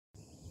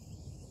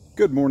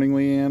Good morning,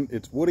 Leanne.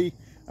 It's Woody.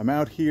 I'm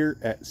out here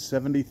at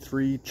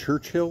 73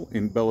 Churchill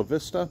in Bella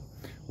Vista.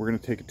 We're going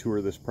to take a tour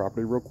of this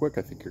property real quick.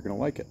 I think you're going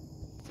to like it.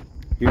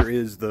 Here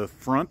is the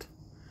front.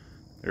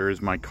 There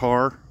is my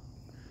car.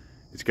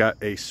 It's got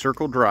a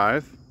circle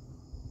drive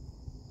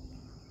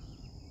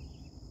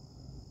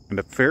and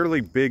a fairly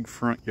big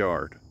front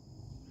yard.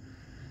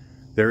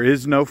 There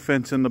is no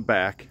fence in the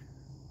back,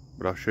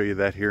 but I'll show you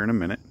that here in a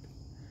minute.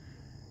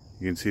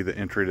 You can see the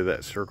entry to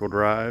that circle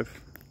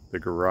drive, the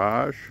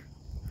garage.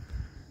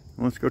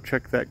 Let's go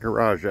check that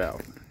garage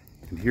out.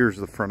 And here's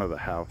the front of the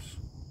house.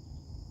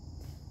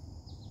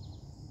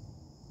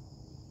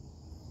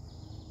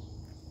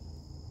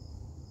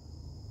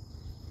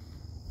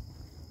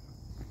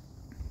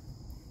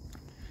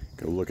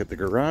 Go look at the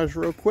garage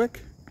real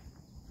quick.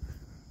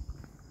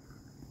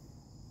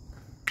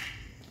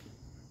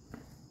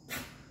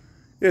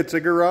 It's a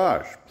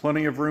garage.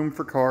 Plenty of room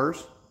for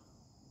cars,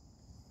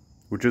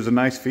 which is a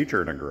nice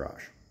feature in a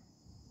garage.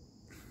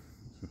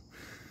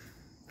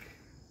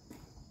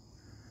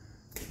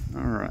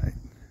 All right.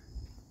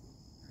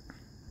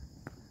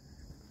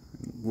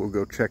 We'll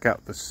go check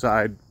out the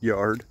side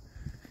yard,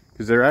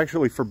 because they're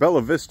actually, for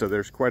Bella Vista,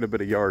 there's quite a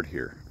bit of yard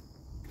here.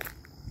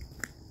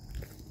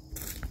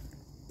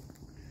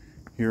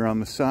 Here on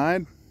the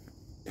side,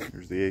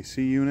 there's the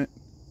AC unit.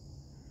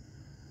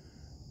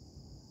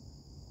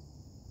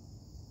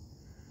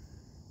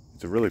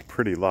 It's a really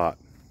pretty lot.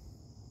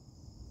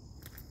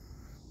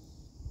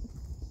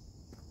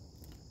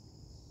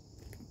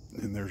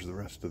 And there's the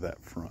rest of that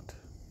front.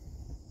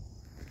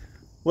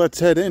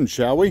 Let's head in,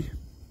 shall we?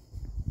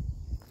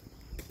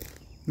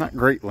 Not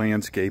great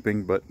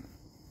landscaping, but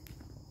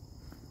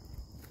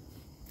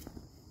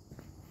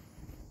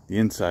the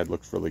inside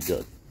looks really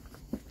good.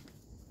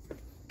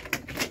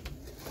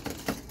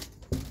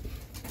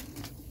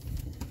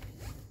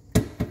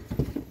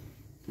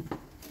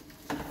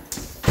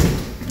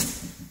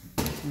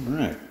 All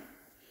right.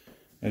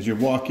 As you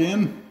walk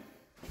in,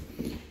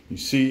 you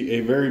see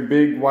a very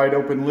big, wide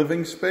open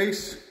living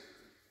space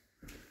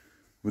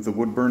with a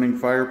wood-burning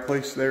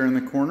fireplace there in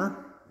the corner.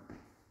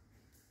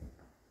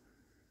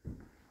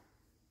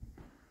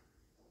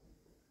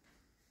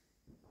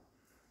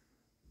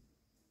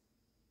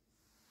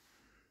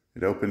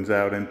 It opens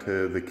out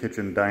into the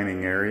kitchen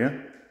dining area.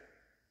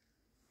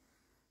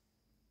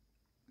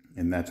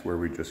 And that's where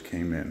we just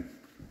came in.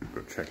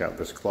 Go check out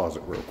this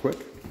closet real quick.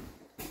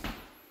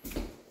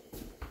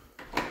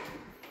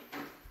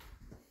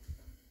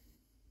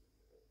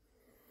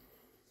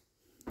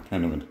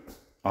 Kind of an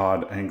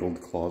odd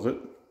angled closet.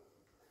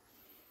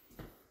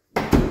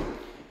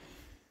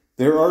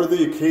 There are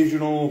the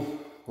occasional,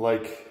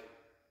 like,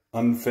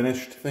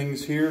 unfinished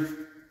things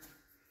here.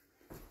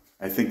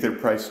 I think they're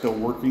probably still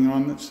working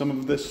on some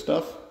of this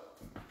stuff.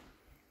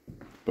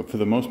 But for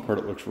the most part,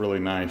 it looks really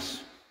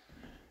nice.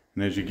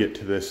 And as you get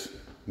to this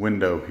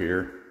window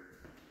here,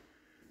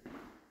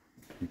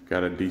 you've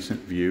got a decent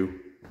view.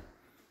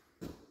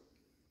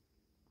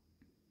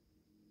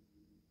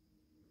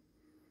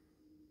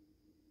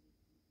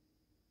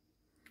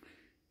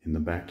 In the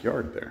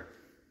backyard there.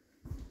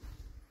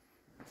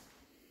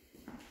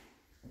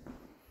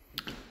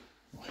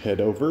 We'll head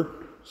over.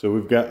 So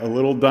we've got a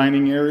little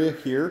dining area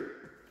here.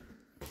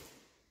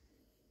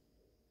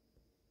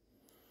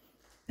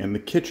 And the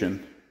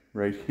kitchen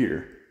right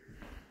here.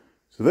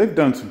 So they've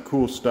done some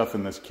cool stuff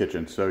in this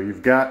kitchen. So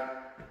you've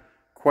got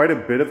quite a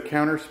bit of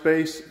counter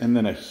space and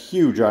then a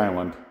huge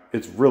island.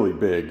 It's really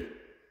big.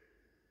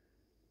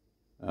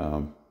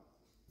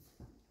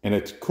 And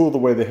it's cool the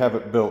way they have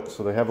it built.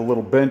 So they have a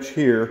little bench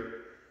here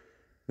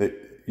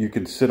that you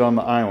can sit on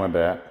the island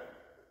at.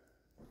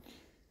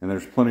 And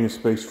there's plenty of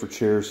space for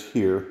chairs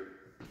here.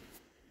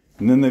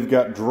 And then they've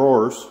got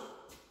drawers.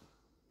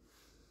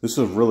 This is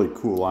a really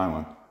cool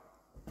island.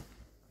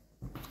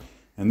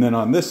 And then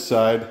on this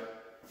side,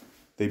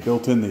 they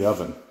built in the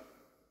oven.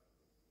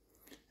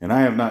 And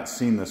I have not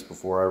seen this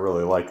before. I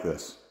really like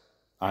this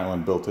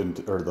island built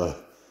into, or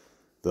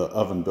the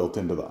oven built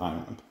into the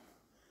island.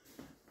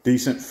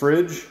 Decent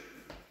fridge.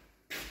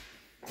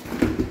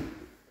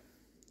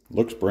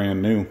 Looks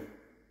brand new.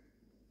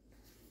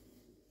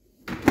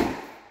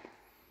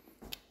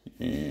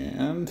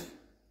 And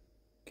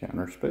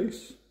counter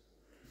space.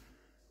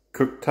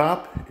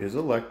 Cooktop is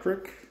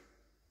electric.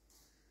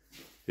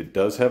 It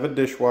does have a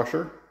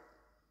dishwasher.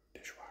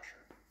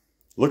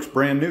 Looks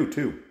brand new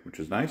too, which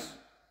is nice.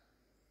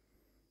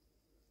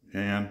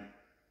 And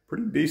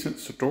pretty decent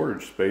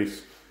storage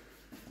space,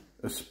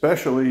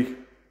 especially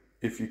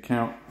if you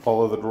count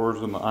all of the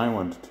drawers in the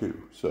island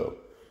too. So,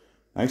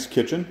 nice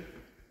kitchen.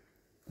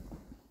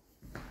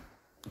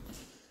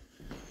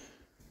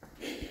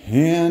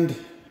 And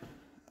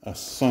a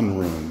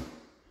sunroom.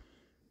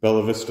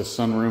 Bella Vista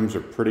sunrooms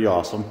are pretty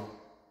awesome.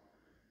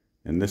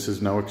 And this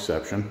is no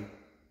exception.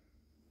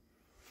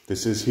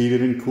 This is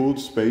heated and cooled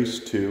space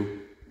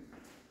too.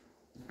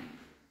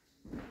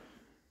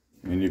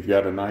 And you've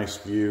got a nice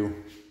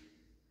view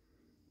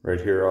right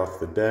here off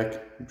the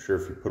deck. I'm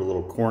sure if you put a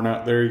little corn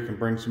out there, you can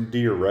bring some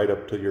deer right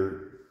up to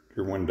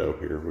your window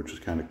here, which is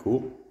kind of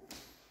cool.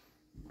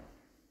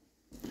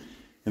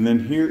 And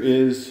then here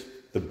is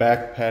the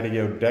back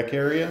patio deck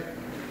area.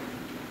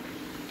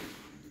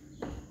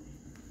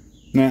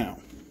 Now,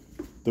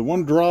 the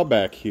one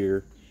drawback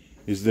here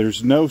is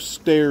there's no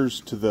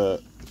stairs to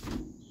the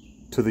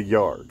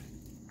yard.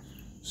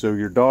 So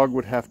your dog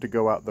would have to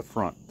go out the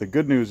front. The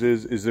good news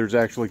is there's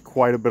actually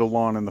quite a bit of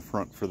lawn in the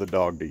front for the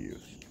dog to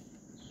use.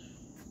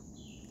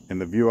 And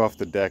the view off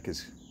the deck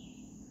is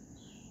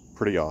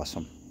pretty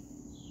awesome.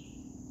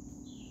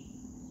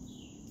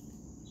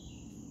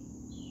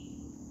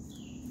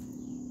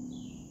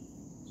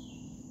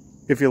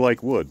 If you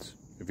like woods.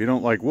 If you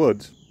don't like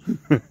woods,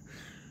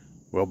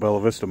 well,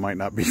 Bella Vista might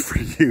not be for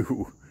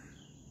you.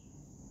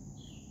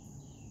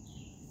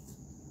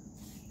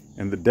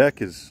 And the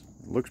deck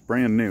looks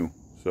brand new,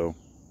 so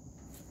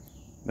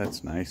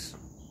that's nice.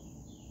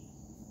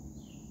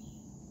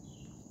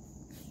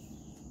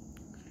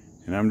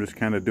 And I'm just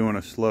kind of doing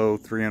a slow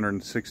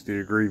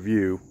 360-degree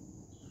view.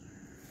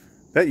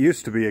 That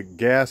used to be a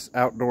gas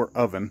outdoor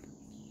oven.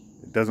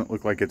 It doesn't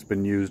look like it's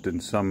been used in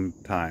some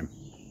time.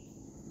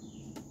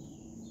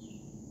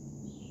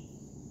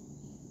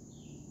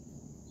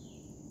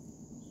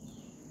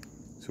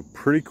 So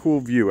pretty cool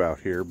view out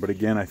here, but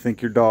again, I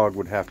think your dog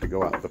would have to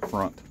go out the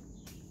front.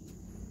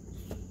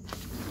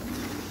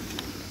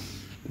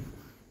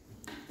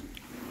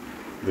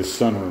 This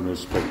sunroom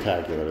is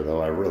spectacular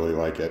though, I really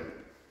like it.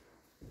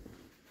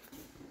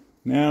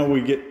 Now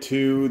we get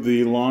to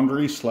the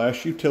laundry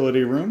 /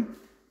 utility room.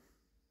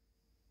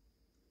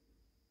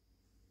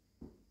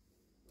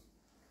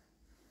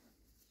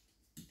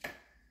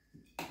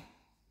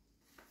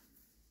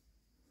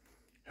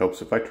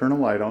 Helps if I turn a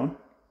light on.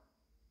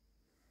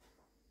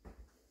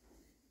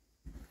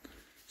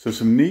 So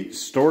some neat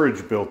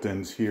storage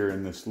built-ins here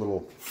in this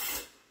little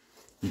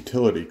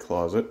utility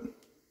closet.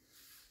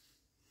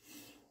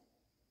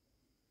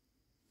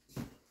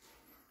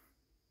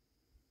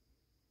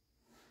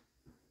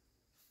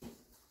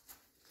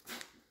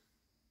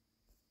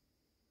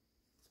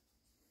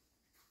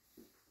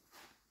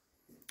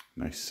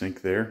 Nice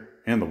sink there,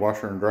 and the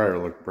washer and dryer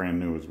look brand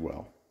new as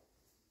well.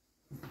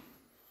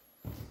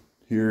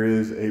 Here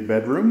is a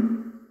bedroom.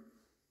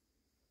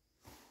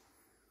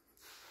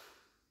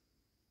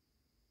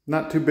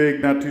 Not too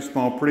big, not too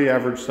small, pretty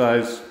average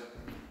size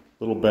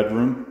little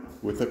bedroom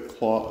with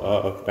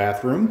a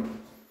bathroom.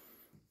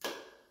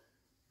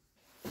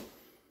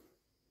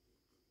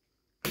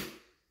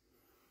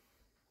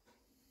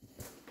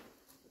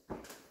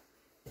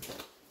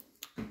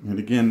 And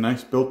again,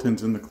 nice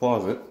built-ins in the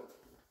closet.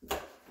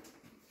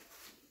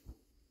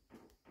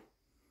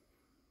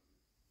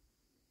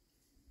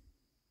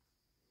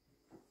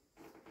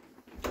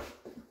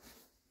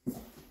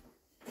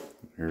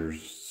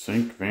 There's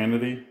sink,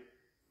 vanity,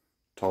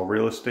 tall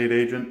real estate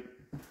agent,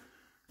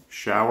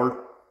 shower,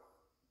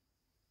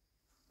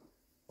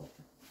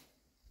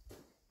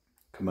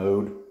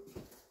 commode.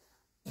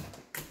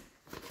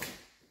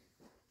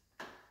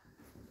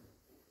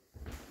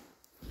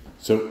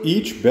 So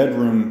each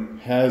bedroom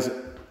has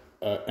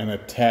an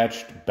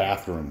attached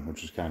bathroom,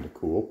 which is kind of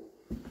cool.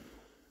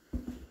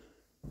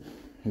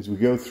 As we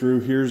go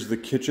through, here's the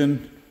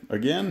kitchen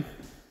again.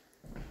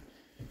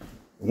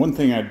 One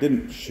thing I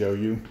didn't show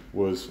you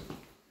was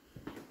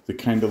the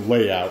kind of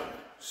layout.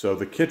 So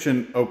the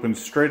kitchen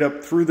opens straight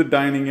up through the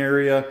dining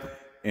area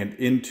and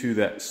into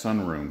that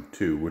sunroom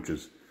too, which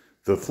is,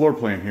 the floor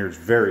plan here is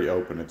very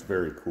open. It's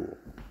very cool.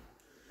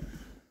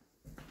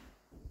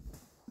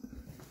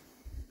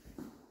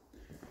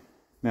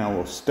 Now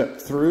we'll step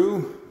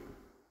through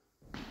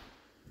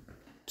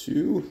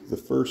to the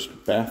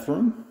first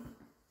bathroom.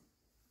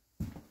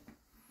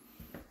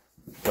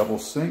 Double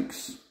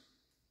sinks,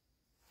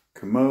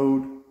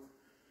 commode,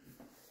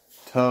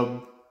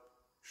 tub,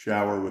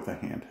 shower with a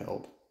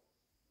handheld.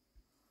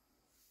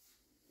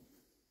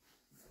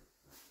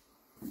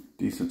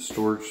 Decent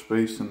storage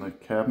space in the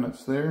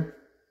cabinets there.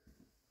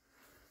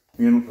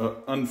 And an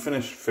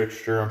unfinished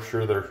fixture, I'm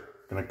sure they're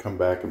going to come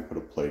back and put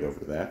a plate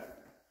over that.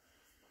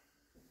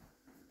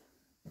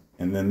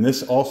 And then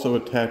this also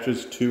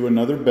attaches to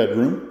another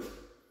bedroom.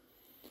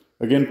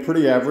 Again,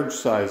 pretty average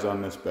size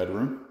on this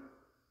bedroom.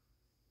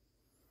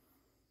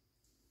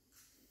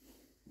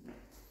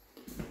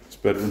 This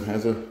bedroom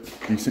has a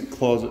decent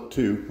closet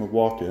too, a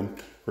walk-in,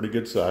 pretty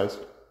good size,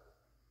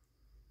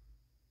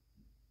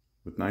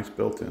 with nice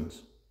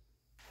built-ins.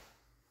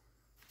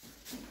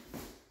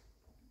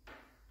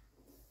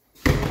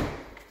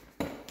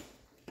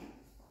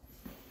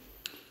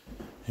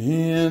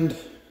 And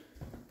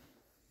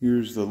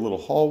here's the little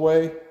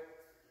hallway.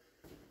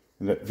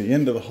 And at the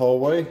end of the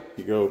hallway,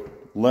 you go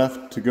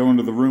left to go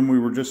into the room we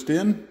were just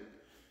in,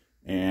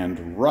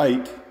 and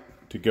right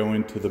to go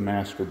into the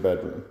master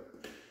bedroom.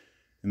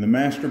 And the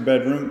master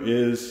bedroom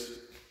is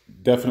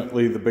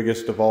definitely the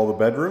biggest of all the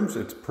bedrooms.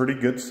 It's pretty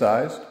good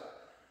sized.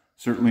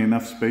 Certainly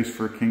enough space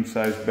for a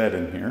king-size bed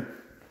in here.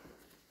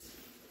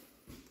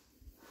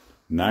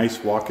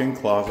 Nice walk-in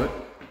closet.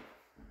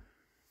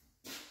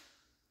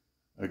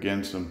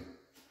 Again, some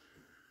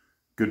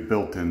good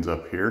built-ins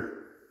up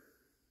here.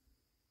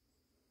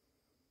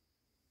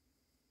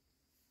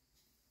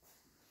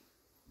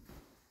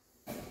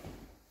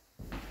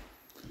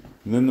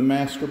 And then the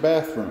master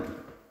bathroom.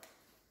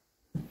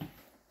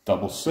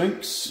 Double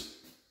sinks,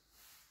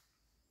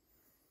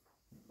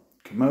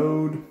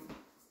 commode,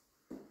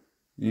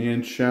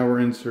 and shower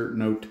insert,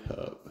 no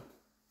tub.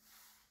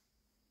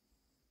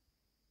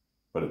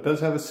 But it does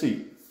have a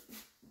seat.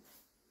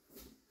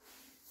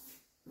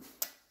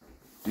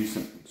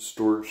 Decent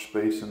storage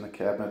space in the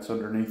cabinets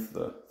underneath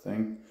the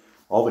thing.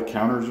 All the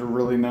counters are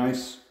really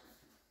nice.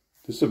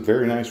 This is a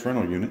very nice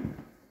rental unit.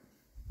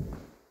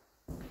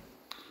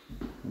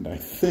 And I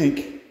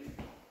think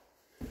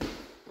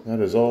that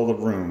is all the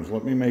rooms.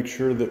 Let me make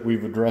sure that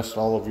we've addressed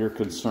all of your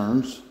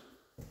concerns.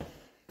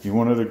 You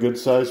wanted a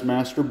good-sized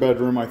master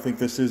bedroom. I think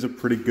this is a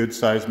pretty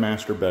good-sized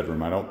master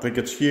bedroom. I don't think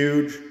it's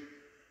huge,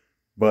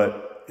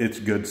 but it's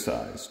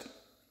good-sized.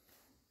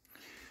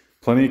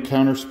 Plenty of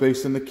counter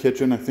space in the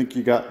kitchen. I think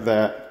you got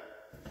that.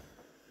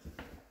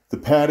 The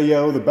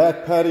patio, the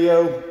back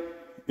patio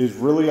is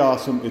really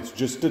awesome. It's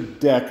just a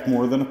deck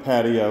more than a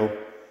patio.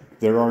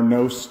 There are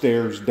no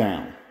stairs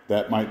down.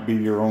 That might be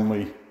your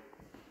only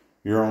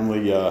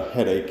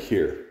headache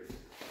here.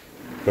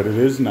 But it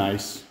is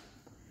nice,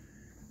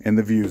 and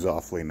the view's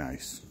awfully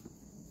nice.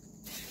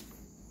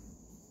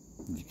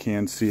 You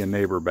can see a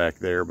neighbor back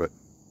there, but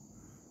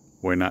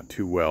boy, not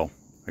too well.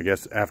 I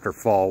guess after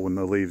fall, when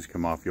the leaves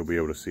come off, you'll be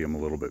able to see them a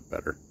little bit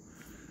better.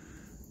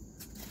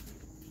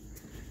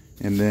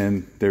 And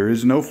then there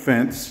is no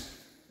fence.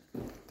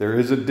 There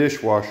is a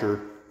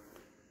dishwasher,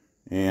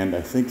 and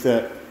I think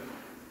that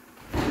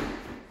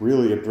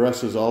really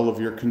addresses all of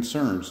your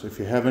concerns. If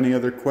you have any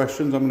other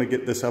questions, I'm going to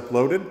get this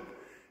uploaded.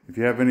 If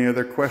you have any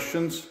other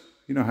questions,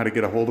 you know how to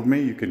get a hold of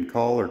me. You can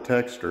call or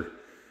text or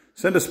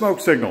send a smoke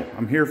signal.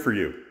 I'm here for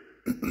you.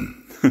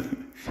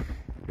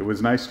 It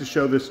was nice to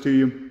show this to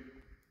you.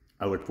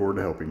 I look forward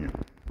to helping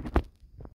you.